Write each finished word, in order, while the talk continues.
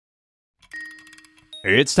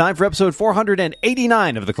It's time for episode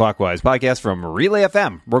 489 of the Clockwise podcast from Relay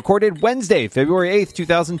FM, recorded Wednesday, February 8th,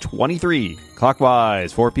 2023.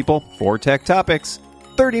 Clockwise, 4 people, 4 tech topics,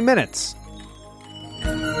 30 minutes.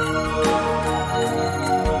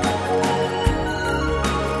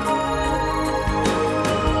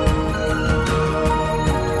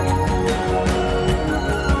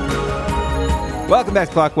 Welcome back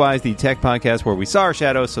to Clockwise, the tech podcast where we saw our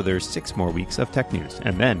shadows, so there's 6 more weeks of tech news,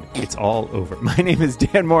 and then it's all over. My name is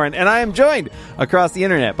Dan Morin, and I am joined across the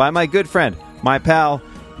internet by my good friend, my pal,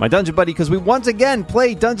 my dungeon buddy, because we once again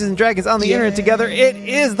play Dungeons & Dragons on the internet together. It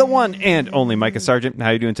is the one and only Micah Sargent. How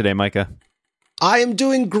are you doing today, Micah? I am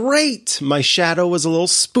doing great. My shadow was a little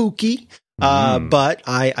spooky, but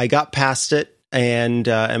I got past it. And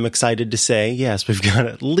I'm excited to say, yes, we've got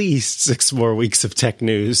at least 6 more weeks of tech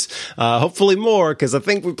news. Hopefully more, because I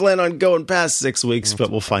think we plan on going past 6 weeks, but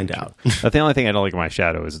we'll find out. The only thing I don't like about my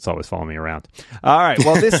shadow is it's always following me around. All right,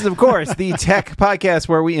 well, this is, of course, the tech podcast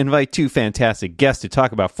where we invite 2 fantastic guests to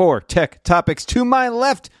talk about 4 tech topics. To my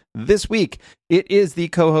left this week, it is the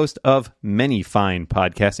co-host of many fine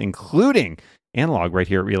podcasts, including Analog right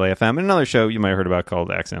here at Relay FM, and another show you might have heard about called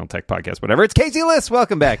Accidental Tech Podcast, whatever. It's Casey Liss.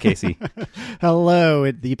 Welcome back, Casey. Hello.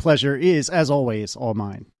 The pleasure is, as always, all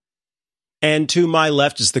mine. And to my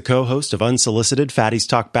left is the co-host of Unsolicited, Fatties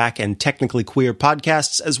Talk Back, and Technically Queer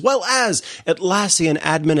podcasts, as well as Atlassian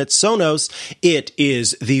admin at Sonos. It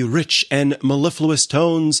is the rich and mellifluous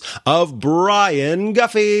tones of Brian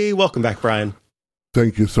Guffey. Welcome back, Brian.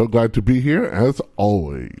 Thank you. So glad to be here, as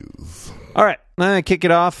always. All right, I'm going to kick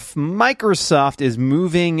it off. Microsoft is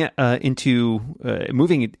moving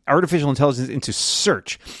moving artificial intelligence into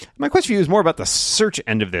search. My question for you is more about the search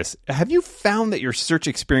end of this. Have you found that your search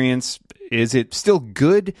experience, is it still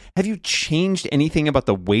good? Have you changed anything about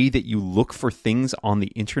the way that you look for things on the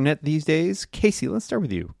internet these days? Casey, let's start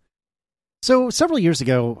with you. So several years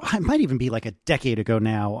ago, it might even be like a decade ago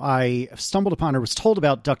now, I stumbled upon or was told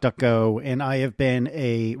about DuckDuckGo, and I have been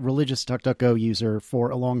a religious DuckDuckGo user for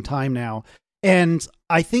a long time now. And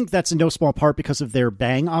I think that's in no small part because of their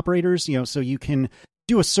bang operators, so you can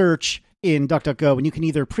do a search in DuckDuckGo and you can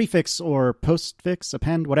either prefix or postfix,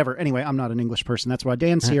 append, whatever. Anyway, I'm not an English person. That's why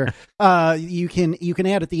Dan's here. You can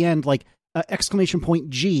add at the end like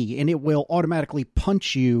 !G, and it will automatically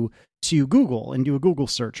punch you to Google and do a Google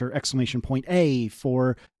search, or !A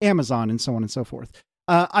for Amazon, and so on and so forth.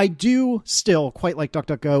 I do still quite like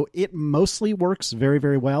DuckDuckGo. It mostly works very,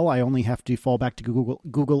 very well. I only have to fall back to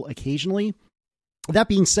Google occasionally. That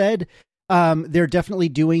being said, they're definitely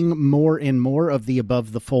doing more and more of the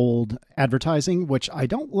above-the-fold advertising, which I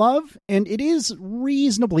don't love, and it is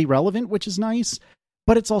reasonably relevant, which is nice,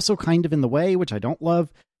 but it's also kind of in the way, which I don't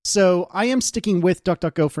love. So I am sticking with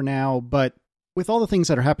DuckDuckGo for now, but with all the things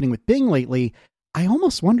that are happening with Bing lately, I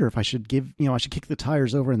almost wonder if I should I should kick the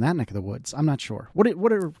tires over in that neck of the woods. I'm not sure. What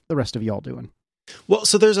are the rest of y'all doing? Well,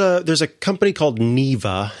 so there's a company called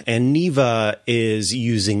Neeva, and Neeva is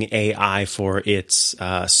using AI for its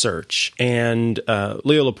search. And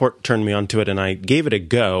Leo Laporte turned me onto it, and I gave it a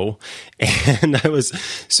go. And I was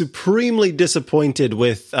supremely disappointed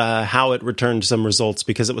with how it returned some results,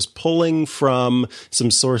 because it was pulling from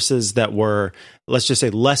some sources that were, let's just say,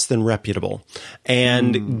 less than reputable.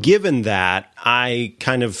 And given that, I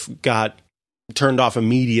kind of got turned off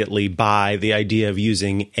immediately by the idea of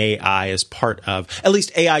using AI as part of, at least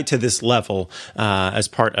AI to this level, as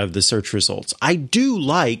part of the search results. I do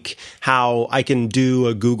like how I can do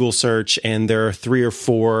a Google search and there are 3 or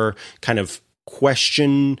 4 kind of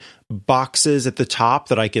question boxes at the top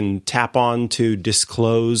that I can tap on to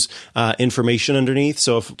disclose information underneath.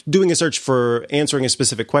 So if doing a search for answering a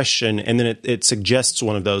specific question, and then it suggests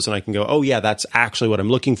one of those, and I can go, oh yeah, that's actually what I'm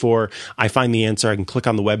looking for. I find the answer. I can click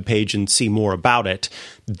on the web page and see more about it.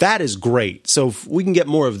 That is great. So if we can get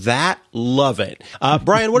more of that, love it.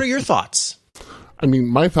 Brian, what are your thoughts? I mean,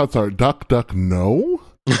 my thoughts are duck, duck, no.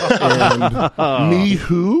 And me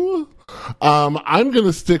who? I'm going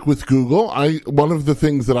to stick with Google. One of the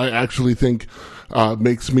things that I actually think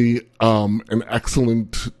makes me an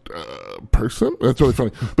excellent person. That's really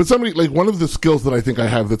funny. But one of the skills that I think I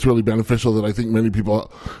have that's really beneficial, that I think many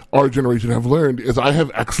people our generation have learned, is I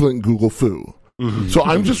have excellent Google foo. Mm-hmm. So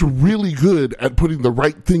I'm just really good at putting the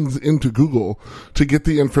right things into Google to get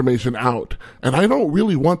the information out. And I don't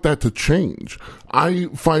really want that to change. I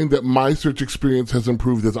find that my search experience has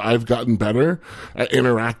improved as I've gotten better at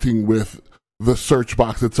interacting with the search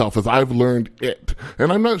box itself, as I've learned it.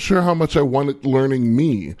 And I'm not sure how much I want it learning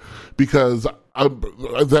me, because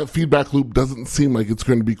that feedback loop doesn't seem like it's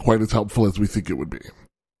going to be quite as helpful as we think it would be.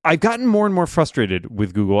 I've gotten more and more frustrated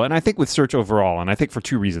with Google, and I think with search overall, and I think for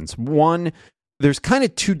 2 reasons. One, there's kind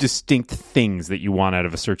of two distinct things that you want out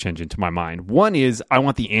of a search engine to my mind. One is I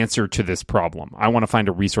want the answer to this problem. I want to find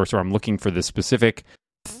a resource, or I'm looking for this specific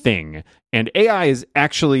thing. And AI is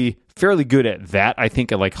actually fairly good at that, I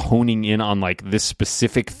think, at like honing in on like this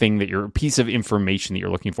specific thing that you're, piece of information that you're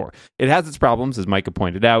looking for. It has its problems, as Micah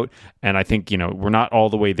pointed out, and I think, we're not all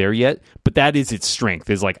the way there yet, but that is its strength,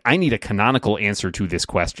 is like, I need a canonical answer to this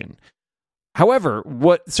question. However,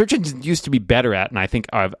 what search engines used to be better at, and I think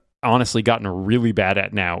I've honestly gotten really bad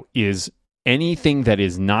at now, is anything that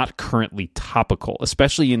is not currently topical,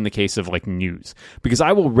 especially in the case of like news, because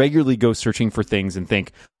I will regularly go searching for things and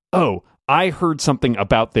think, oh, I heard something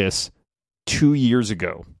about this 2 years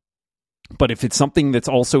ago. But if it's something that's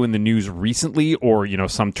also in the news recently, or,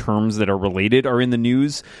 some terms that are related are in the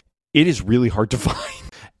news, it is really hard to find.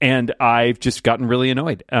 And I've just gotten really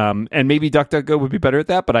annoyed. And maybe DuckDuckGo would be better at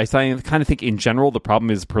that, but I kind of think in general, the problem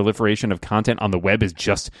is proliferation of content on the web is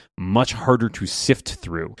just much harder to sift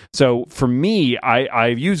through. So for me,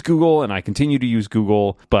 I've used Google and I continue to use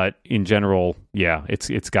Google, but in general, yeah,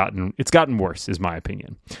 it's gotten worse, is my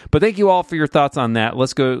opinion. But thank you all for your thoughts on that.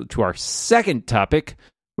 Let's go to our second topic,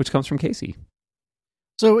 which comes from Casey.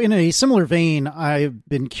 So in a similar vein, I've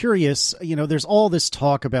been curious, there's all this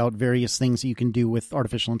talk about various things that you can do with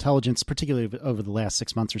artificial intelligence, particularly over the last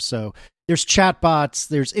 6 months or so. There's chatbots,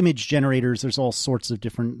 there's image generators, there's all sorts of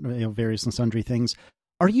different, various and sundry things.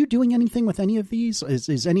 Are you doing anything with any of these?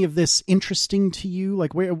 Is any of this interesting to you?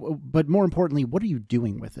 But more importantly, what are you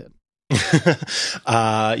doing with it?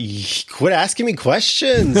 Quit asking me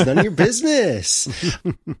questions. None of your business.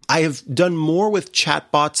 I have done more with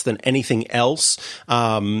chatbots than anything else.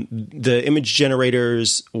 The image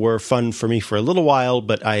generators were fun for me for a little while,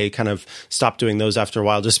 but I kind of stopped doing those after a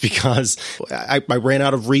while just because I ran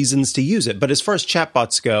out of reasons to use it. But as far as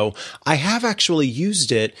chatbots go, I have actually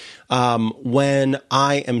used it when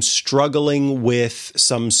I am struggling with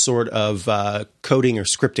some sort of coding or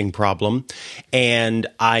scripting problem, and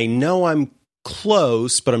I know I'm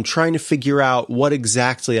close, but I'm trying to figure out what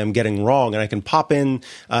exactly I'm getting wrong. And I can pop in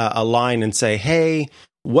a line and say, hey,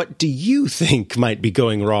 what do you think might be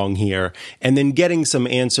going wrong here? And then getting some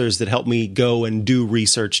answers that help me go and do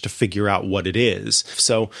research to figure out what it is.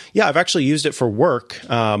 So yeah, I've actually used it for work,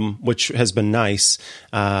 which has been nice.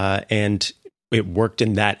 And it worked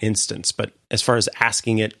in that instance. But as far as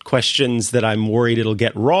asking it questions that I'm worried it'll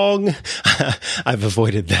get wrong, I've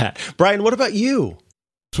avoided that. Brian, what about you?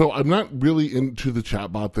 So I'm not really into the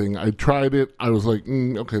chatbot thing. I tried it. I was like,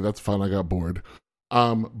 okay, that's fun. I got bored.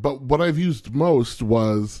 But what I've used most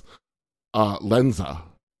was Lensa.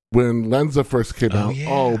 When Lensa first came out,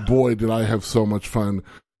 oh boy, did I have so much fun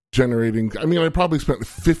generating. I mean, I probably spent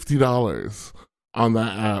 $50 on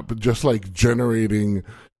that app, just like generating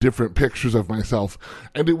different pictures of myself.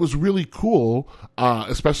 And it was really cool,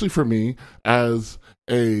 especially for me as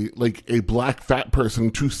a black fat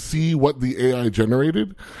person, to see what the AI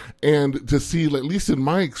generated and to see, at least in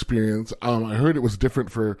my experience, I heard it was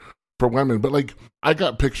different for women, but I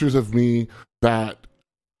got pictures of me that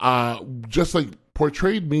just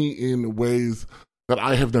portrayed me in ways that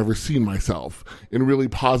I have never seen myself, in really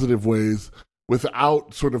positive ways,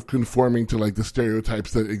 without sort of conforming to the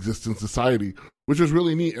stereotypes that exist in society, which was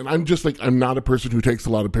really neat. And I'm just I'm not a person who takes a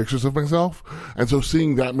lot of pictures of myself. And so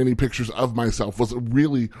seeing that many pictures of myself was a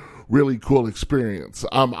really, really cool experience.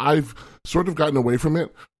 I've sort of gotten away from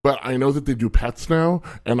it, but I know that they do pets now,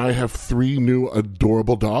 and I have 3 new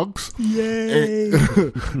adorable dogs. Yay!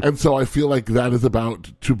 And so I feel like that is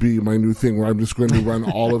about to be my new thing, where I'm just going to run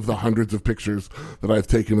all of the hundreds of pictures that I've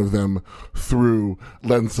taken of them through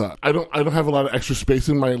Lensa. I don't have a lot of extra space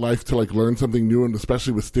in my life to learn something new, and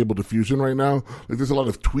especially with Stable Diffusion right now, there's a lot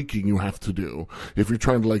of tweaking you have to do if you're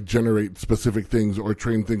trying to generate specific things or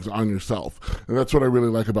train things on yourself. And that's what I really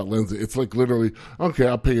like about Lensa. It's literally, okay,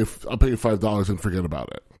 I'll pay you $5 and forget about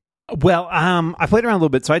it. Well, I played around a little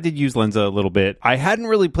bit, so I did use Lensa a little bit. I hadn't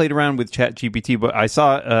really played around with ChatGPT, but I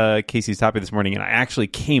saw Casey's topic this morning, and I actually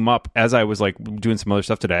came up, as I was doing some other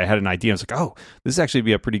stuff today, I had an idea. I was like, oh, this is actually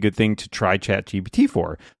be a pretty good thing to try ChatGPT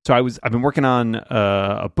for. So I've been working on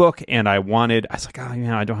a book, and I was like, oh,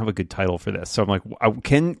 yeah, I don't have a good title for this. So I'm like,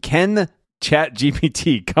 can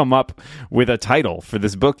ChatGPT come up with a title for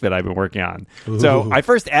this book that I've been working on? Ooh. So I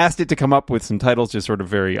first asked it to come up with some titles, just sort of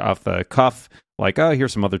very off the cuff,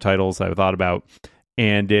 here's some other titles I thought about.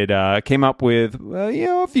 And it came up with,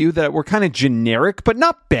 a few that were kind of generic, but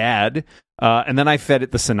not bad. And then I fed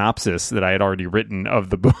it the synopsis that I had already written of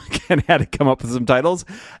the book and had it come up with some titles.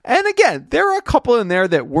 And again, there are a couple in there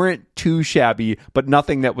that weren't too shabby, but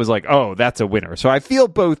nothing that was oh, that's a winner. So I feel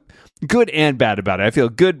both good and bad about it. I feel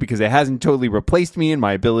good because it hasn't totally replaced me in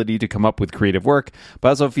my ability to come up with creative work, but I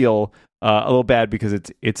also feel a little bad because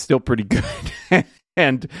it's still pretty good.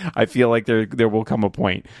 And I feel like there will come a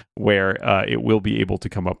point where it will be able to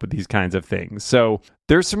come up with these kinds of things. So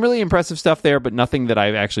there's some really impressive stuff there, but nothing that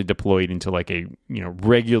I've actually deployed into like a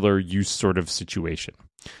regular use sort of situation.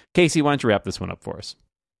 Casey, why don't you wrap this one up for us?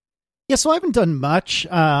 Yeah, so I haven't done much.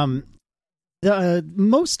 The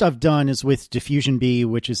most I've done is with Diffusion Bee,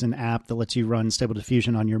 which is an app that lets you run Stable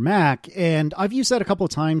Diffusion on your Mac, and I've used that a couple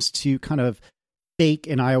of times to kind of fake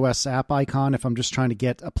an iOS app icon if I'm just trying to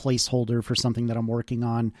get a placeholder for something that I'm working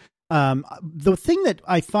on. The thing that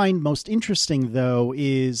I find most interesting, though,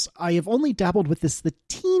 is I have only dabbled with this the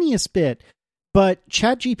teeniest bit, but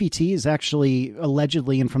ChatGPT is actually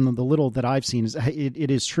allegedly, and from the little that I've seen,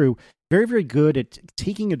 it is true, very, very good at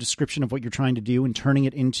taking a description of what you're trying to do and turning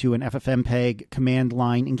it into an FFmpeg command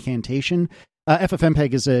line incantation.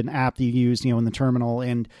 FFmpeg is an app that you use, in the terminal,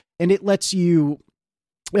 and it lets you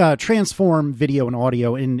transform video and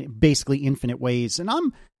audio in basically infinite ways. And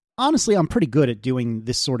I'm pretty good at doing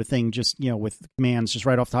this sort of thing, just, with commands just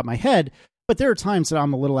right off the top of my head. But there are times that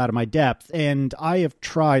I'm a little out of my depth, and I have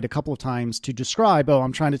tried a couple of times to describe,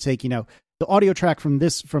 I'm trying to take, the audio track from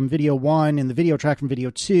video 1 and the video track from video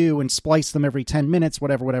 2 and splice them every 10 minutes,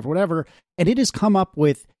 whatever. And it has come up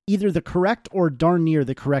with either the correct or darn near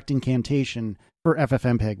the correct incantation for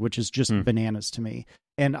FFmpeg, which is just bananas to me.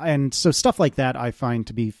 And so stuff like that I find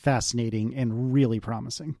to be fascinating and really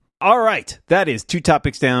promising. All right, that is 2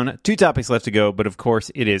 topics down, 2 topics left to go, but of course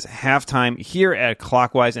it is halftime here at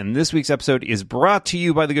Clockwise, and this week's episode is brought to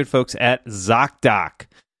you by the good folks at ZocDoc.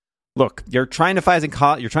 Look, you're trying to find a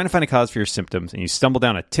cause for your symptoms, and you stumble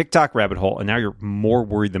down a TikTok rabbit hole, and now you're more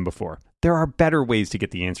worried than before. There are better ways to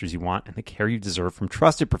get the answers you want and the care you deserve from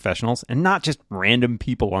trusted professionals and not just random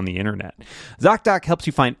people on the internet. ZocDoc helps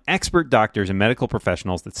you find expert doctors and medical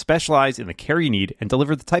professionals that specialize in the care you need and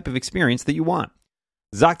deliver the type of experience that you want.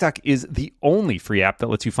 ZocDoc is the only free app that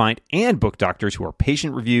lets you find and book doctors who are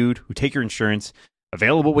patient-reviewed, who take your insurance,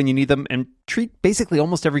 available when you need them, and treat basically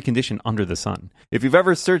almost every condition under the sun. If you've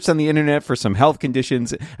ever searched on the internet for some health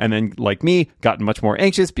conditions and then, like me, gotten much more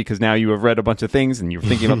anxious because now you have read a bunch of things and you're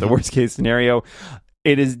thinking about the worst-case scenario,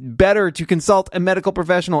 it is better to consult a medical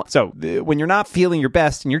professional. So when you're not feeling your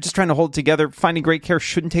best and you're just trying to hold it together, finding great care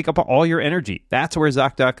shouldn't take up all your energy. That's where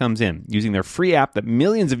ZocDoc comes in. Using their free app that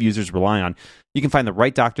millions of users rely on, you can find the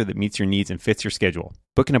right doctor that meets your needs and fits your schedule.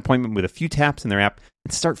 Book an appointment with a few taps in their app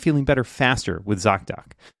and start feeling better faster with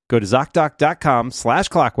ZocDoc. Go to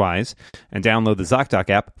ZocDoc.com/clockwise and download the ZocDoc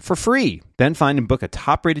app for free. Then find and book a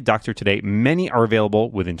top-rated doctor today. Many are available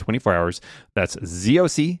within 24 hours. That's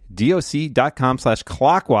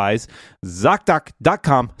ZocDoc.com/clockwise,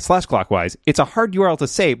 ZocDoc.com/clockwise. It's a hard URL to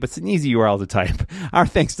say, but it's an easy URL to type. Our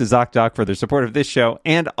thanks to ZocDoc for their support of this show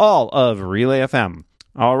and all of Relay FM.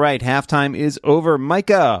 All right, halftime is over.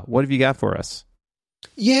 Micah, what have you got for us?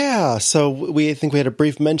 Yeah, so I think we had a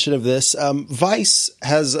brief mention of this. Vice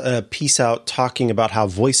has a piece out talking about how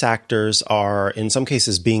voice actors are, in some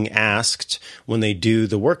cases, being asked when they do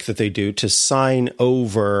the work that they do to sign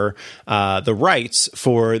over the rights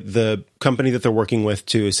for the company that they're working with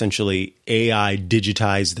to essentially AI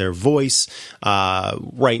digitize their voice.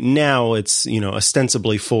 Right now, it's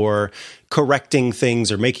ostensibly for correcting things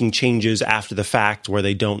or making changes after the fact where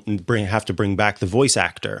they don't have to bring back the voice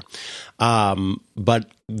actor. But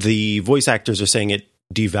the voice actors are saying it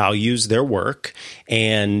devalues their work,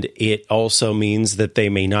 and it also means that they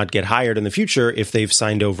may not get hired in the future if they've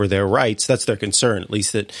signed over their rights. That's their concern, at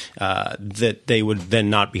least that they would then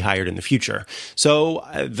not be hired in the future. So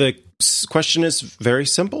the question is very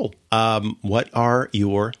simple. What are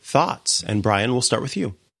your thoughts? And Brian, we'll start with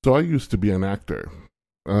you. So I used to be an actor.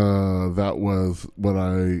 That was what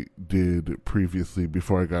I did previously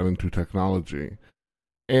before I got into technology.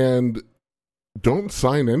 And don't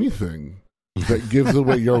sign anything that gives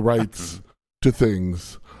away your rights to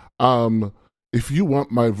things. If you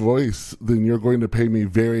want my voice, then you're going to pay me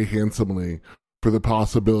very handsomely for the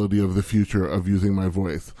possibility of the future of using my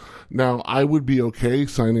voice. Now, I would be okay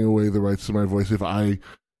signing away the rights to my voice if I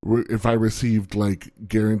received like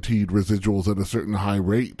guaranteed residuals at a certain high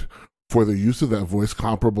rate for the use of that voice,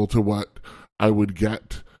 comparable to what I would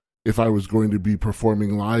get if I was going to be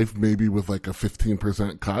performing live, maybe with like a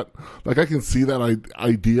 15% cut. Like, I can see that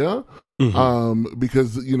idea,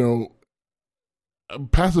 because,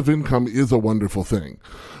 passive income is a wonderful thing.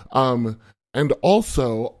 And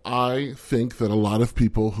also, I think that a lot of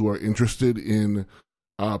people who are interested in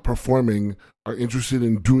performing are interested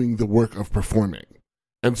in doing the work of performing.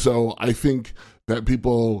 And so I think that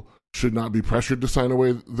people should not be pressured to sign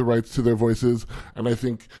away the rights to their voices. And I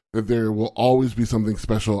think that there will always be something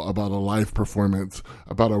special about a live performance,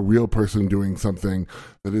 about a real person doing something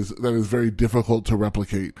that is very difficult to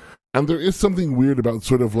replicate. And there is something weird about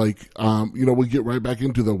sort of like, we get right back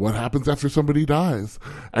into the what happens after somebody dies.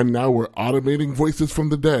 And now we're automating voices from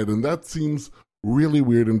the dead. And that seems really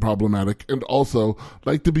weird and problematic. And also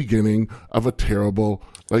like the beginning of a terrible,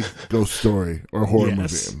 like, ghost story or horror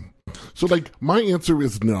movie. So, like, my answer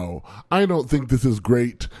is no. I don't think this is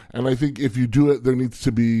great, and I think if you do it, there needs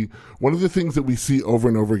to be... One of the things that we see over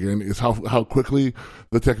and over again is how quickly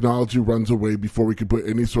the technology runs away before we can put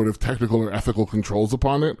any sort of technical or ethical controls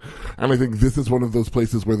upon it, and I think this is one of those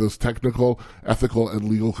places where those technical, ethical, and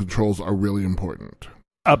legal controls are really important.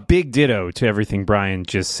 A big ditto to everything Brian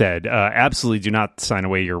just said. Absolutely do not sign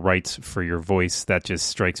away your rights for your voice. That just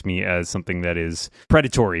strikes me as something that is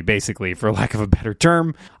predatory, basically, for lack of a better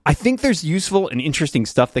term. I think there's useful and interesting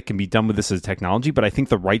stuff that can be done with this as technology, but I think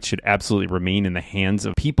the rights should absolutely remain in the hands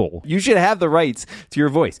of people. You should have the rights to your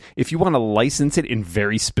voice. If you want to license it in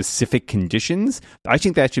very specific conditions, I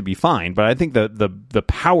think that should be fine, but I think the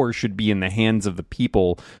power should be in the hands of the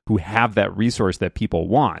people who have that resource that people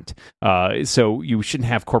want. So you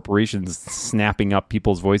shouldn't have corporations snapping up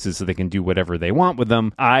people's voices so they can do whatever they want with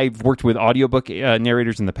them. I've worked with audiobook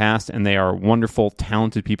narrators in the past, and they are wonderful,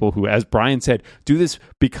 talented people who, as Brian said, do this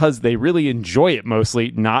because they really enjoy it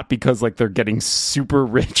mostly, not because like they're getting super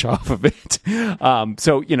rich off of it.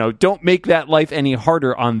 So, don't make that life any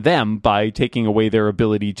harder on them by taking away their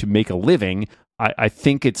ability to make a living. I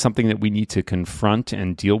think it's something that we need to confront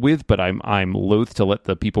and deal with, but I'm loath to let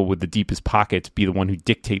the people with the deepest pockets be the one who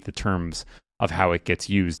dictate the terms of how it gets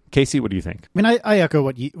used. Casey, what do you think? I mean, I echo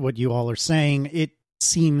what you all are saying. It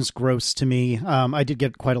seems gross to me. I did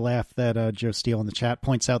get quite a laugh that Joe Steele in the chat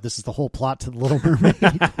points out this is the whole plot to The Little Mermaid,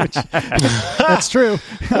 which that's true.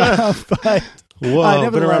 But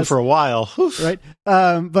whoa, been around for a while. Right.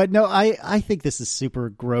 But no, I think this is super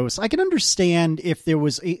gross. I can understand if there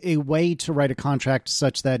was a way to write a contract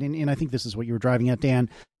such that, and I think this is what you were driving at, Dan,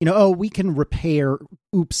 we can repair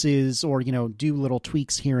oopses or, do little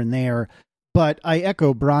tweaks here and there. But I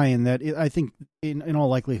echo Brian that I think in all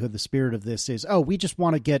likelihood, the spirit of this is, we just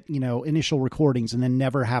want to get, initial recordings and then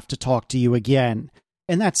never have to talk to you again.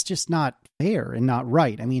 And that's just not fair and not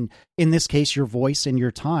right. I mean, in this case, your voice and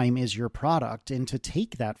your time is your product, and to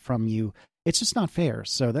take that from you, it's just not fair.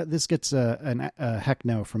 So this gets a heck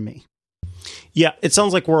no from me. Yeah, it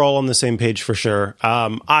sounds like we're all on the same page for sure.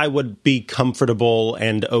 I would be comfortable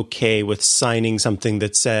and okay with signing something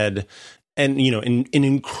that said, and, in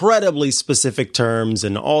incredibly specific terms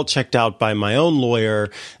and all checked out by my own lawyer,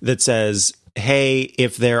 that says, hey,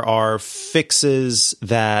 if there are fixes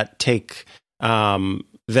that take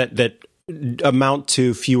that amount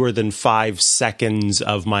to fewer than 5 seconds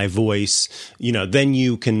of my voice, then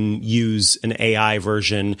you can use an AI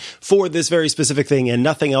version for this very specific thing and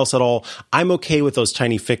nothing else at all. I'm okay with those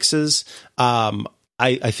tiny fixes.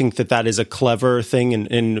 I think that is a clever thing,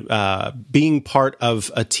 in being part of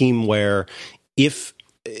a team where if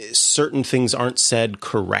certain things aren't said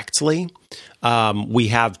correctly, we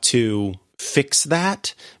have to fix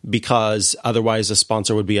that because otherwise a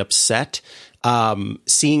sponsor would be upset.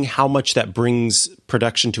 Seeing how much that brings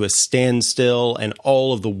production to a standstill and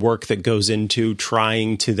all of the work that goes into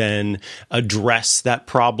trying to then address that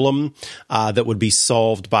problem that would be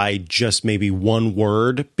solved by just maybe one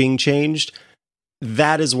word being changed.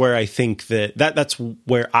 That is where I think that's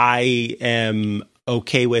where I am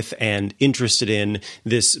okay with and interested in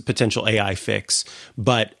this potential AI fix.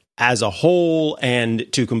 But as a whole, and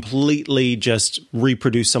to completely just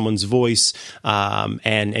reproduce someone's voice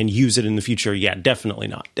and use it in the future, yeah, definitely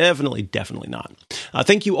not. Definitely not.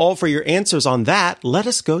 Thank you all for your answers on that. Let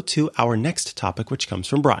us go to our next topic, which comes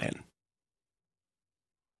from Brian.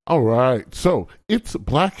 All right. So it's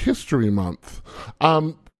Black History Month.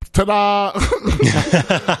 Ta-da!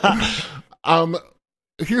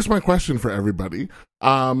 Here's my question for everybody.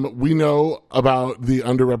 We know about the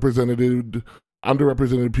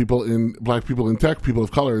underrepresented people Black people in tech, people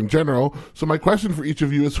of color in general. So my question for each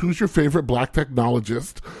of you is, who's your favorite Black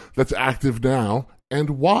technologist that's active now and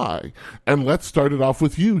why? And let's start it off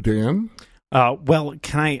with you, Dan. Well,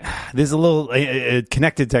 there's a little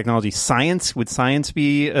connected technology. Would science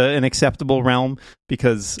be an acceptable realm?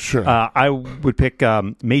 Because sure. I would pick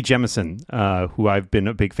Mae Jemison, who I've been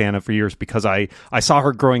a big fan of for years, because I saw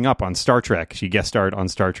her growing up on Star Trek. She guest starred on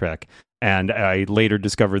Star Trek. And I later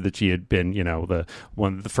discovered that she had been,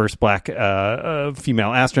 one of the first Black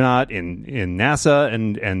female astronaut in NASA,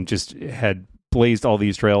 and just had blazed all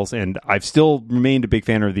these trails, and I've still remained a big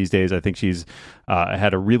fan of her these days. I think she's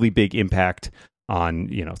had a really big impact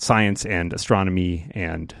on science and astronomy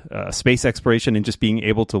and space exploration, and just being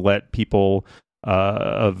able to let people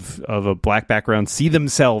of a black background see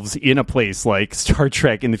themselves in a place like Star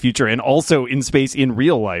Trek in the future, and also in space in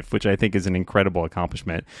real life, which I think is an incredible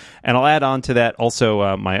accomplishment. And I'll add on to that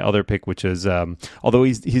also my other pick, which is although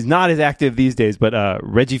he's not as active these days, but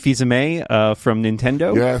Reggie Fils-Aimé from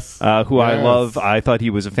Nintendo, yes, who I love. I thought he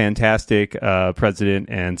was a fantastic president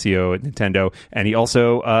and CEO at Nintendo, and he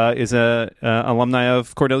also is a alumni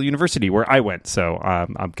of Cornell University, where I went. So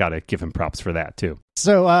I've got to give him props for that too.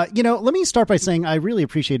 So, let me start by saying I really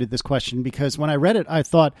appreciated this question, because when I read it, I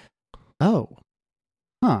thought,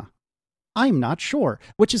 I'm not sure,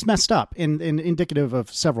 which is messed up and indicative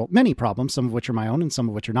of many problems, some of which are my own and some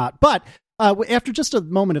of which are not. But after just a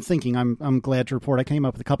moment of thinking, I'm glad to report I came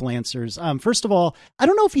up with a couple answers. First of all, I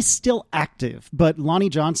don't know if he's still active, but Lonnie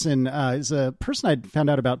Johnson is a person I found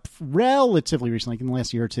out about relatively recently, like in the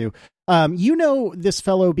last year or two. This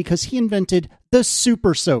fellow because he invented the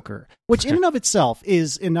Super Soaker, which in and of itself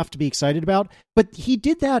is enough to be excited about. But he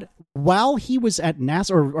did that while he was at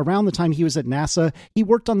NASA, or around the time he was at NASA. He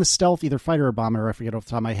worked on the stealth, either fighter or bomber, I forget off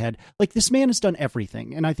the top of my head. Like, this man has done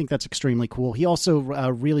everything, and I think that's extremely cool. He also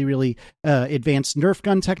really, really advanced Nerf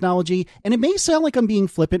gun technology, and it may sound like I'm being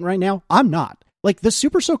flippant right now. I'm not. Like, the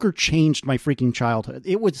Super Soaker changed my freaking childhood.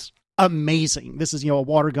 It was amazing. This is, a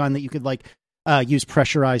water gun that you could, use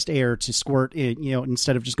pressurized air to squirt it,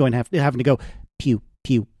 instead of just having to go pew,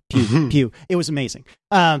 pew, pew, pew. It was amazing.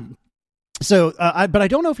 But I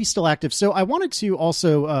don't know if he's still active. So I wanted to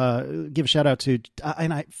also give a shout out to,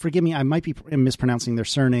 forgive me, I might be mispronouncing their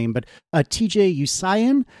surname, but TJ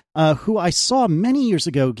Usayan, who I saw many years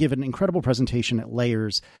ago give an incredible presentation at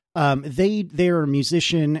Layers. They're a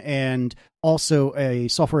musician and also a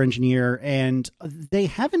software engineer, and they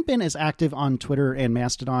haven't been as active on Twitter and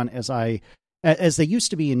Mastodon as they used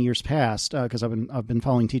to be in years past, because I've been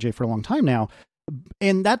following TJ for a long time now.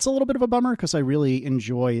 And that's a little bit of a bummer, because I really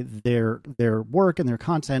enjoy their work and their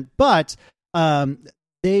content, but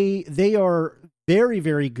they are very,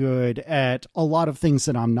 very good at a lot of things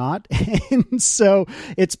that I'm not. And so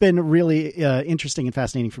it's been really interesting and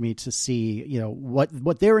fascinating for me to see,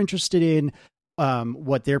 what they're interested in,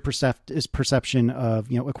 what their perception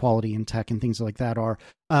of, equality in tech and things like that are,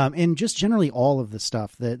 and just generally all of the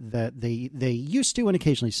stuff that they used to and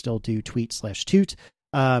occasionally still do tweet/toot.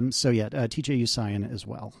 TJ Usayan as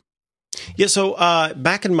well. Yeah, so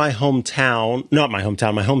back in my hometown, not my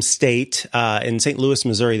hometown, my home state, in St. Louis,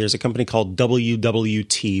 Missouri, there's a company called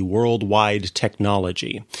WWT, Worldwide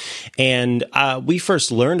Technology. And we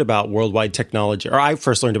first learned about Worldwide Technology, or I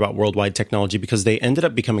first learned about Worldwide Technology because they ended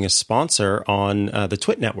up becoming a sponsor on the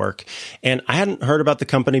Twit network. And I hadn't heard about the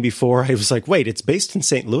company before. I was like, wait, it's based in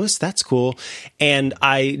St. Louis? That's cool. And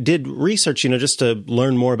I did research, just to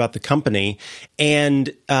learn more about the company.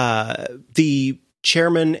 And the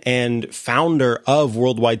chairman and founder of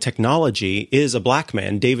Worldwide Technology is a black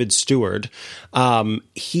man, David Steward.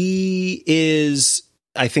 He is,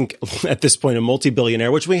 I think, at this point, a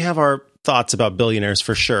multi-billionaire, which we have our thoughts about billionaires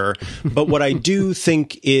for sure. But what I do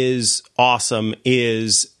think is awesome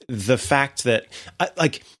is the fact that,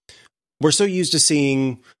 we're so used to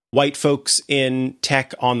seeing white folks in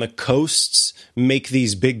tech on the coasts make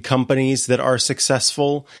these big companies that are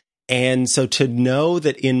successful. And so to know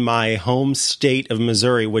that in my home state of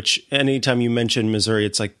Missouri, which anytime you mention Missouri,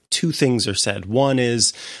 it's like two things are said. One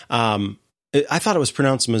is, I thought it was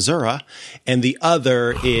pronounced Missouri, and the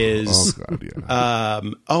other is,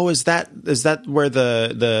 is that where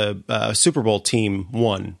the Super Bowl team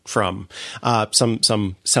won from?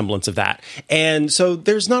 Some semblance of that. And so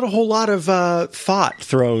there's not a whole lot of thought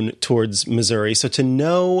thrown towards Missouri. So to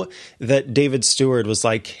know that David Steward was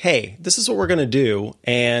like, hey, this is what we're going to do,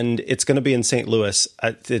 and it's going to be in St. Louis,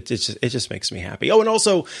 it just makes me happy. Oh, and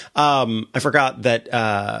also, I forgot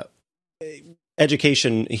that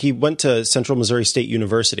education, he went to Central Missouri State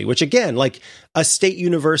University, which again, like a state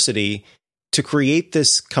university, to create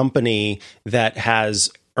this company that has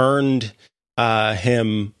earned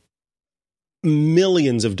him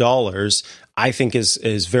millions of dollars, I think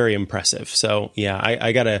is very impressive. So yeah,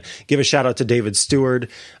 I gotta give a shout out to David Steward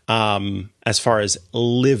as far as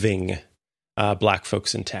living black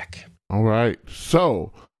folks in tech. All right,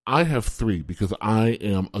 so I have three because I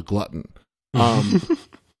am a glutton.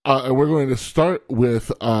 And we're going to start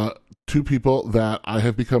with two people that I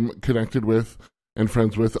have become connected with and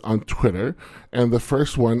friends with on Twitter. And the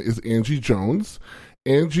first one is Angie Jones.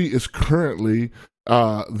 Angie is currently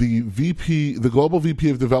the global VP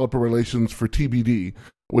of Developer Relations for TBD,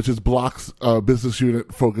 which is Block's business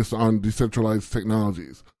unit focused on decentralized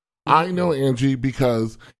technologies. I know Angie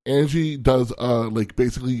because Angie does like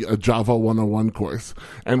basically a Java 101 course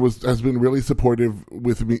and has been really supportive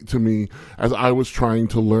to me as I was trying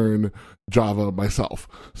to learn Java myself.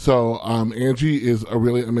 So Angie is a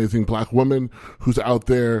really amazing Black woman who's out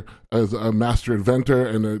there as a master inventor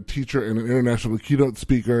and a teacher and an international keynote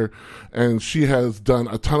speaker, and she has done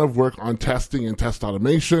a ton of work on testing and test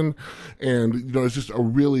automation, and is just a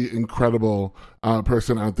really incredible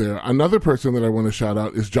person out there. Another person that I want to shout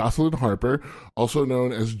out is Jocelyn Harper, also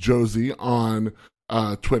known as Josie on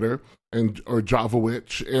Twitter or Java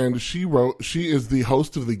Witch, and she is the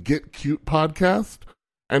host of the Get Cute podcast,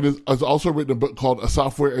 and has also written a book called A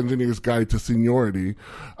Software Engineer's Guide to Seniority,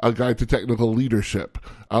 a guide to technical leadership,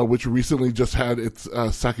 which recently just had its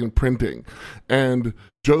second printing. And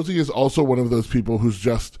Josie is also one of those people who's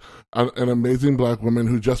just an amazing Black woman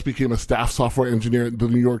who just became a staff software engineer at the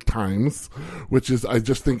New York Times, which is, I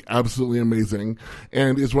just think, absolutely amazing,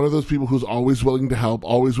 and is one of those people who's always willing to help,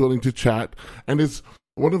 always willing to chat, and is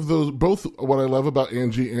one of those, both what I love about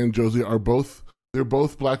Angie and Josie are they're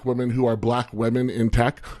both Black women who are Black women in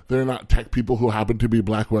tech. They're not tech people who happen to be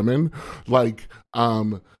Black women. Like,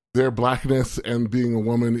 their Blackness and being a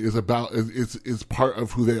woman is part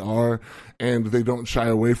of who they are, and they don't shy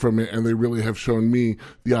away from it, and they really have shown me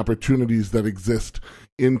the opportunities that exist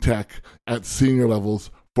in tech at senior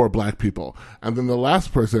levels for Black people. And then the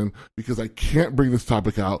last person, because I can't bring this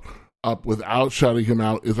topic up without shouting him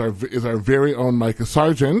out, is our very own Micah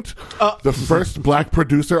Sargent, the first Black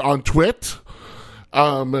producer on Twit.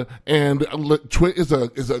 And Twit is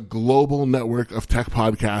a global network of tech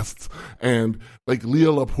podcasts, and like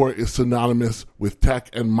Leo Laporte is synonymous with tech,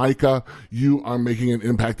 and Micah, you are making an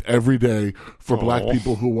impact every day for Black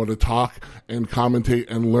people who want to talk and commentate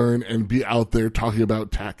and learn and be out there talking about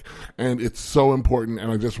tech, and it's so important,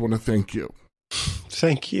 and I just want to thank you.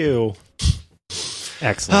 Thank you.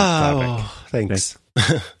 Excellent topic. Thanks.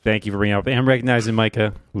 Thank you for bringing up and recognizing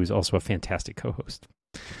Micah, who is also a fantastic co-host.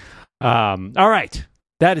 All right.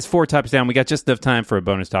 That is 4 topics down. We got just enough time for a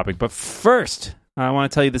bonus topic. But first, I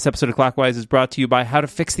want to tell you this episode of Clockwise is brought to you by How to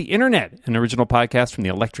Fix the Internet, an original podcast from the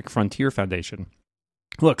Electric Frontier Foundation.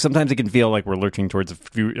 Look, sometimes it can feel like we're lurching towards a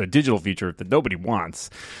digital future that nobody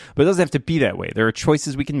wants, but it doesn't have to be that way. There are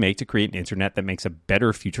choices we can make to create an internet that makes a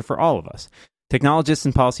better future for all of us. Technologists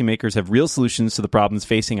and policymakers have real solutions to the problems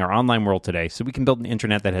facing our online world today, so we can build an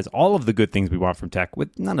internet that has all of the good things we want from tech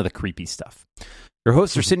with none of the creepy stuff. Your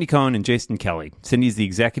hosts are Cindy Cohn and Jason Kelly. Cindy is the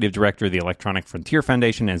executive director of the Electronic Frontier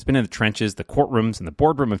Foundation and has been in the trenches, the courtrooms, and the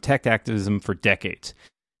boardroom of tech activism for decades.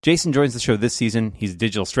 Jason joins the show this season. He's a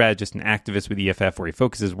digital strategist and activist with EFF, where he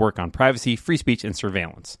focuses work on privacy, free speech, and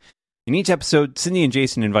surveillance. In each episode, Cindy and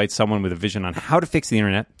Jason invite someone with a vision on how to fix the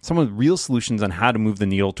internet, someone with real solutions on how to move the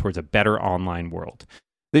needle towards a better online world.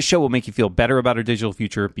 This show will make you feel better about our digital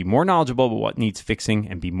future, be more knowledgeable about what needs fixing,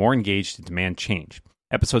 and be more engaged to demand change.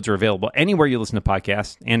 Episodes are available anywhere you listen to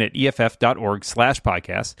podcasts and at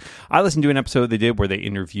EFF.org/podcast. I listened to an episode they did where they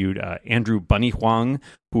interviewed Andrew Bunny Huang,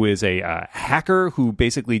 who is a hacker who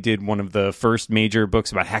basically did one of the first major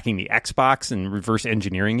books about hacking the Xbox and reverse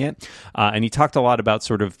engineering it. And he talked a lot about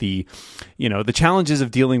sort of the challenges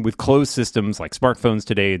of dealing with closed systems like smartphones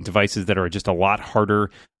today and devices that are just a lot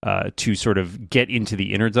harder to sort of get into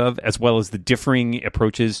the innards of, as well as the differing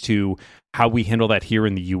approaches to how we handle that here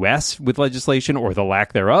in the U.S. with legislation or the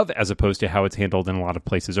lack thereof, as opposed to how it's handled in a lot of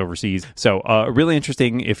places overseas. So really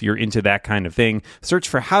interesting if you're into that kind of thing. Search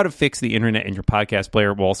for How to Fix the Internet in your podcast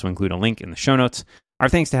player. We'll also include a link in the show notes. Our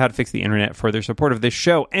thanks to How to Fix the Internet for their support of this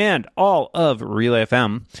show and all of Relay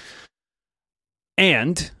FM.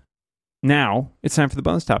 And now it's time for the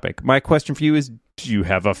bonus topic. My question for you is, do you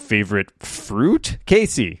have a favorite fruit?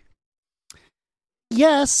 Casey?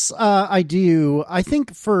 Yes, I do. I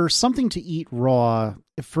think for something to eat raw,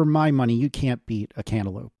 for my money, you can't beat a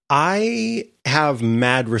cantaloupe. I have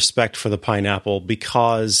mad respect for the pineapple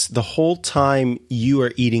because the whole time you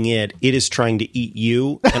are eating it, it is trying to eat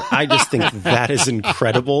you. And I just think that is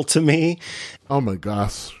incredible to me. Oh my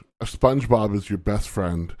gosh. SpongeBob is your best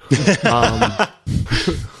friend.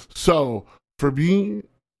 So for me,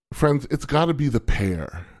 friends, it's got to be the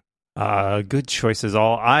pear. Good choices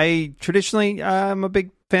all. I'm a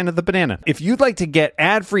big fan of the banana. If you'd like to get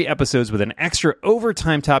ad-free episodes with an extra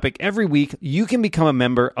overtime topic every week, you can become a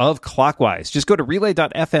member of Clockwise. Just go to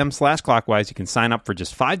relay.fm/clockwise. You can sign up for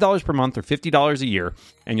just $5 per month or $50 a year,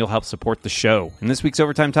 and you'll help support the show. In this week's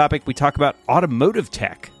overtime topic, we talk about automotive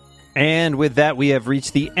tech. And with that, we have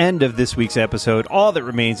reached the end of this week's episode. All that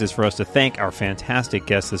remains is for us to thank our fantastic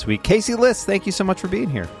guests this week. Casey Liss, thank you so much for being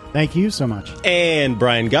here. Thank you so much. And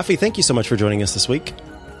Brian Guffey, thank you so much for joining us this week.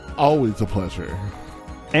 Always a pleasure.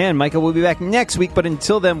 And Micah will be back next week, but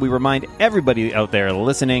until then, we remind everybody out there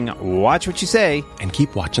listening, watch what you say. And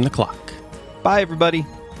keep watching the clock. Bye, everybody.